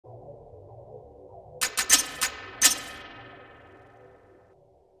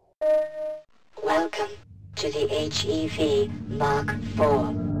Welcome to the HEV Mark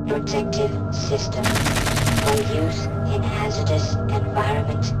IV protective system for use in hazardous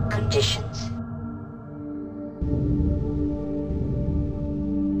environment conditions.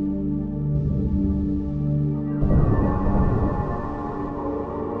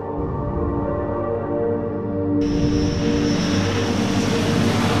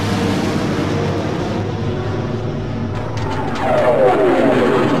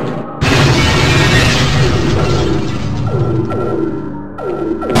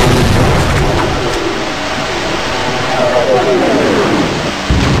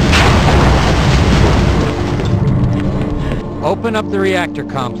 Open up the reactor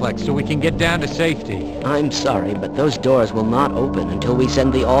complex so we can get down to safety. I'm sorry, but those doors will not open until we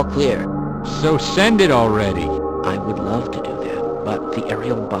send the all-clear. So send it already. I would love to do that, but the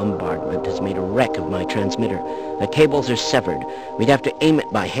aerial bombardment has made a wreck of my transmitter. The cables are severed. We'd have to aim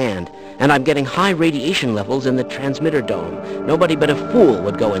it by hand, and I'm getting high radiation levels in the transmitter dome. Nobody but a fool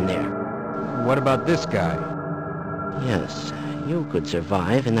would go in there. What about this guy? Yes, you could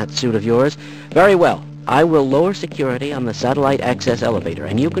survive in that suit of yours. Very well. I will lower security on the satellite access elevator,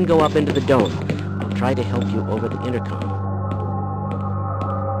 and you can go up into the dome. I'll try to help you over the intercom.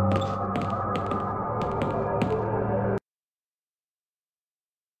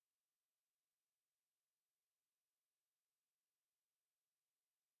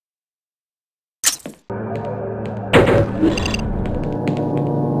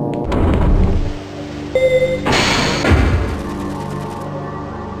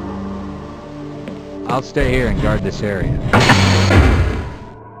 I'll stay here and guard this area.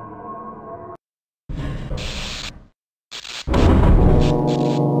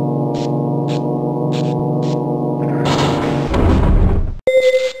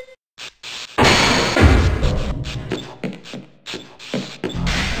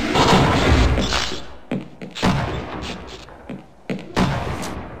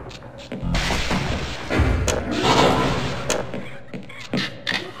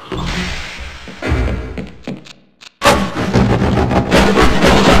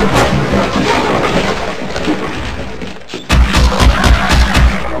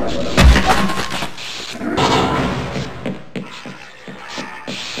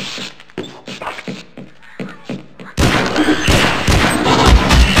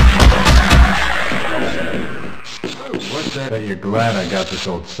 Bet you're glad I got this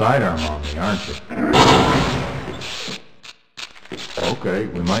old sidearm on me, aren't you? Okay,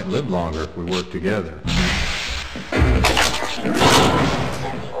 we might live longer if we work together.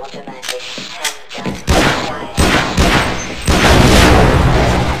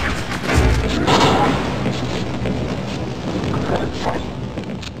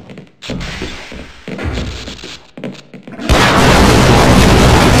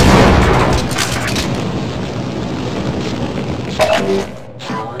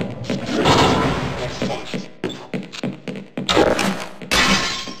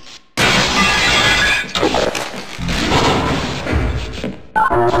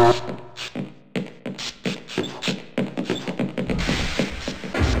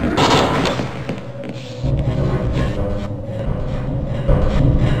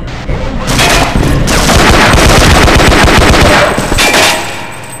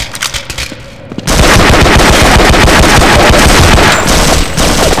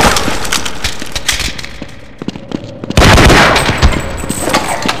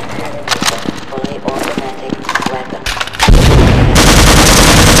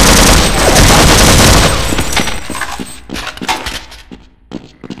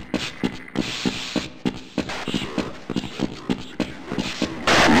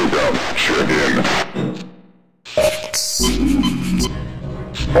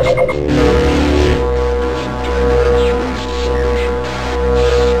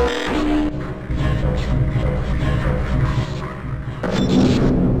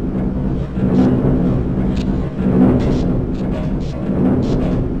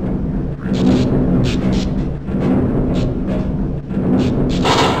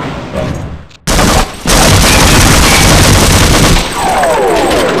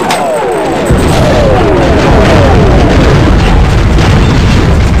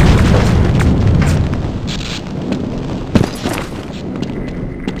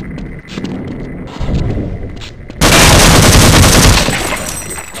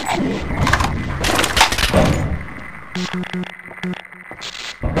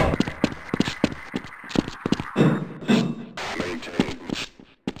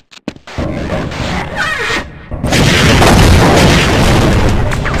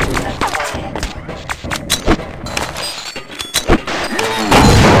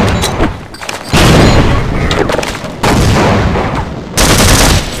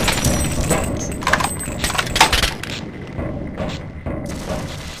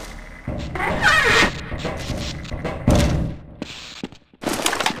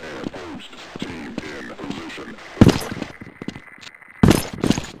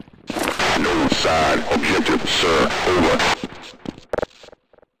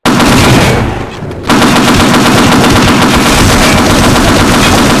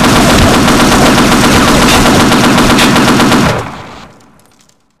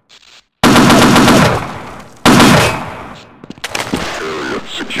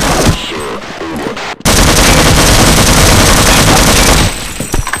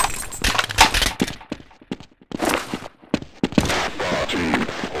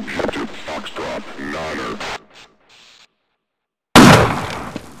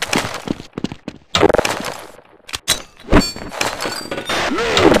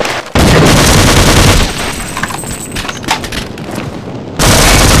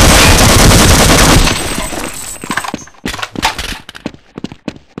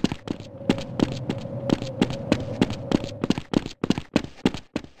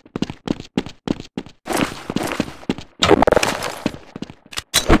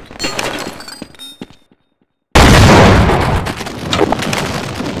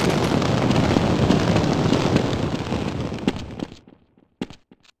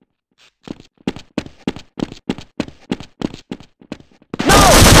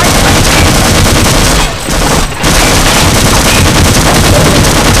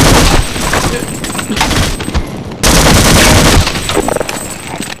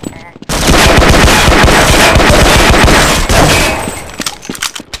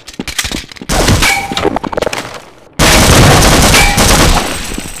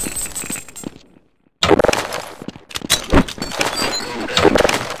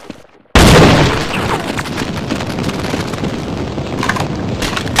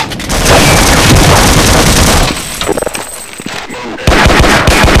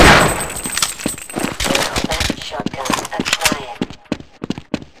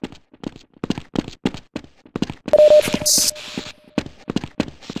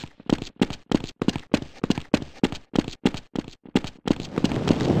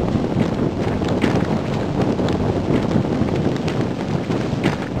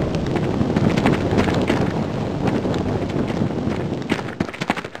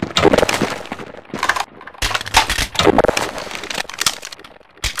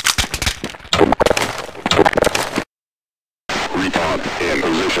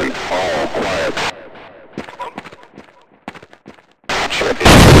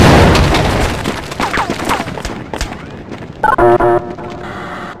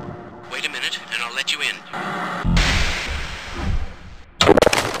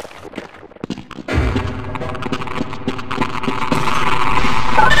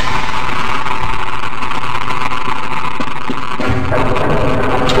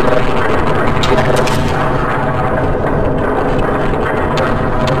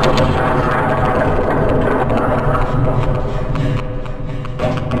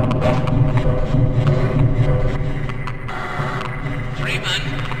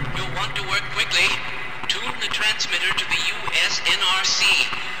 transmitter to the USNRC.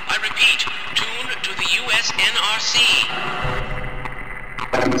 I repeat, tune to the USNRC.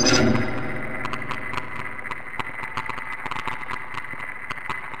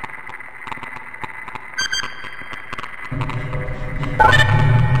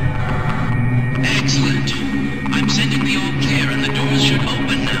 Excellent. I'm sending the all clear and the doors should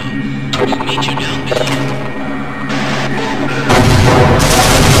open now. We'll meet you down below.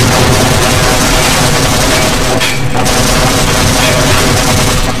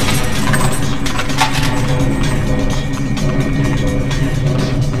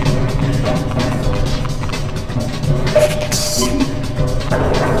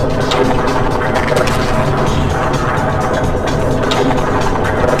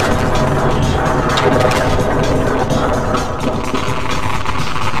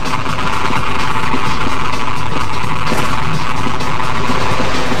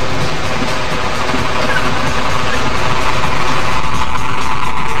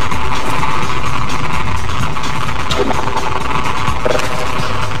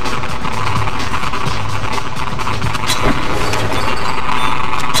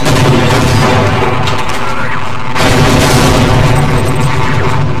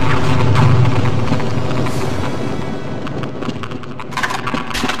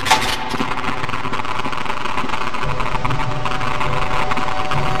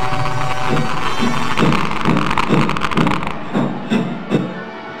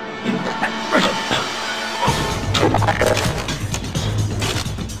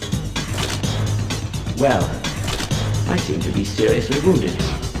 Well, I seem to be seriously wounded.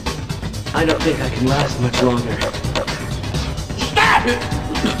 I don't think I can last much longer.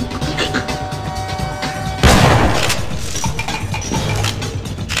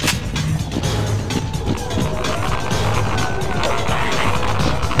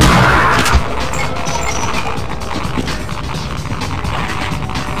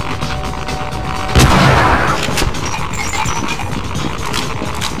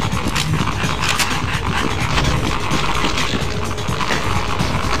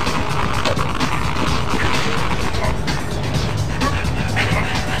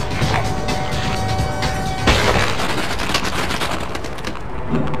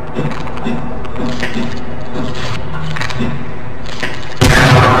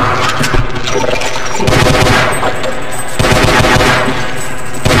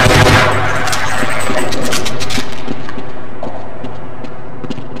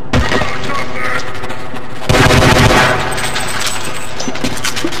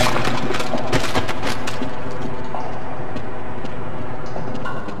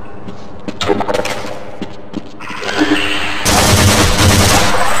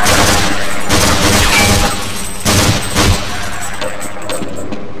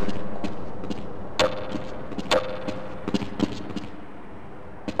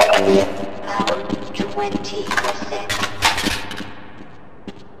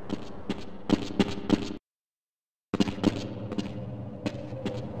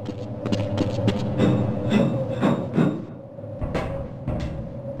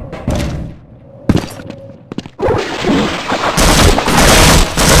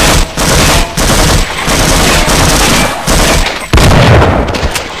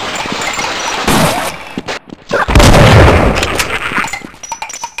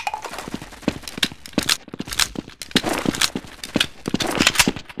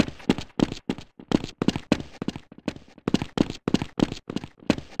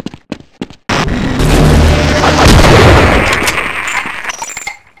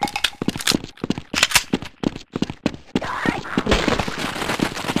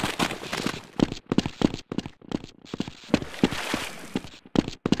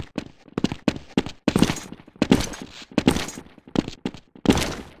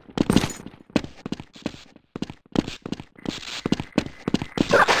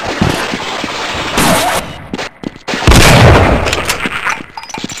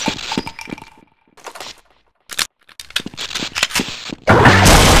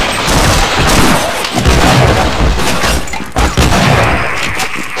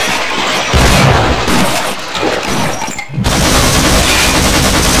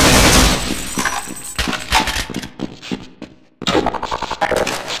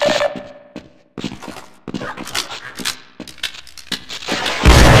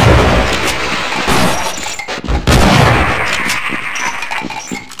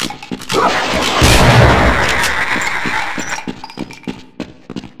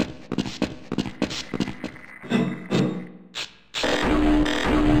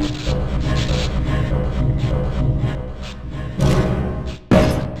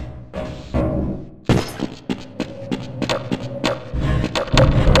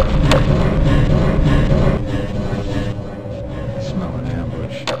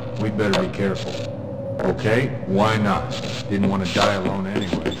 Okay, why not? Didn't want to die alone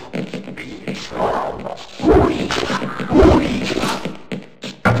anyway.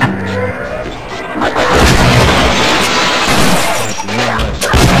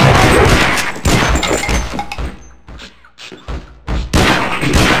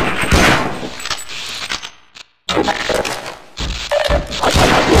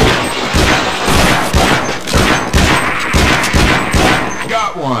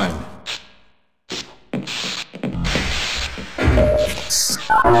 Got one!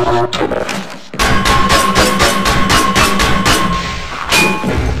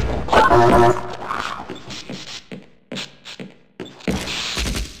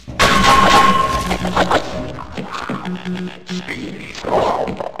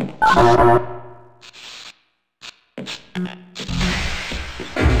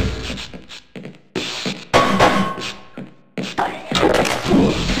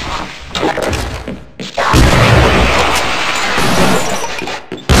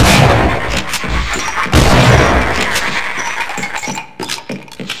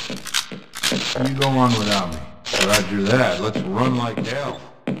 You go on without me. Roger that. Let's run like hell.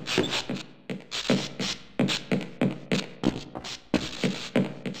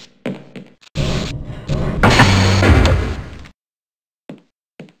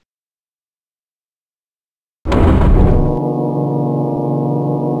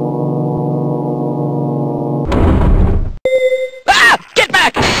 Ah! Get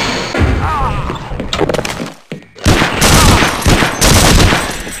back!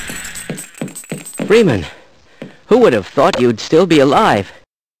 Freeman, who would have thought you'd still be alive?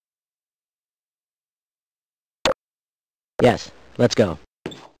 Yes, let's go.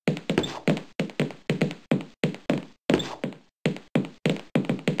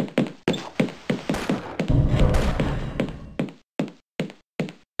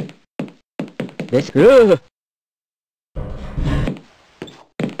 This...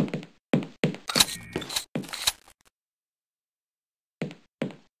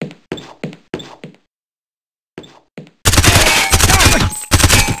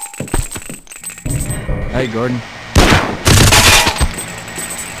 Hey, Gordon.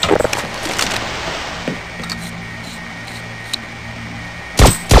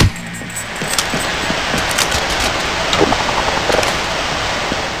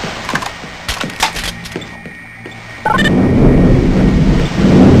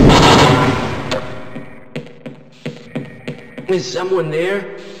 Is someone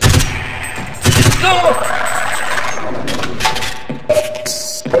there? No!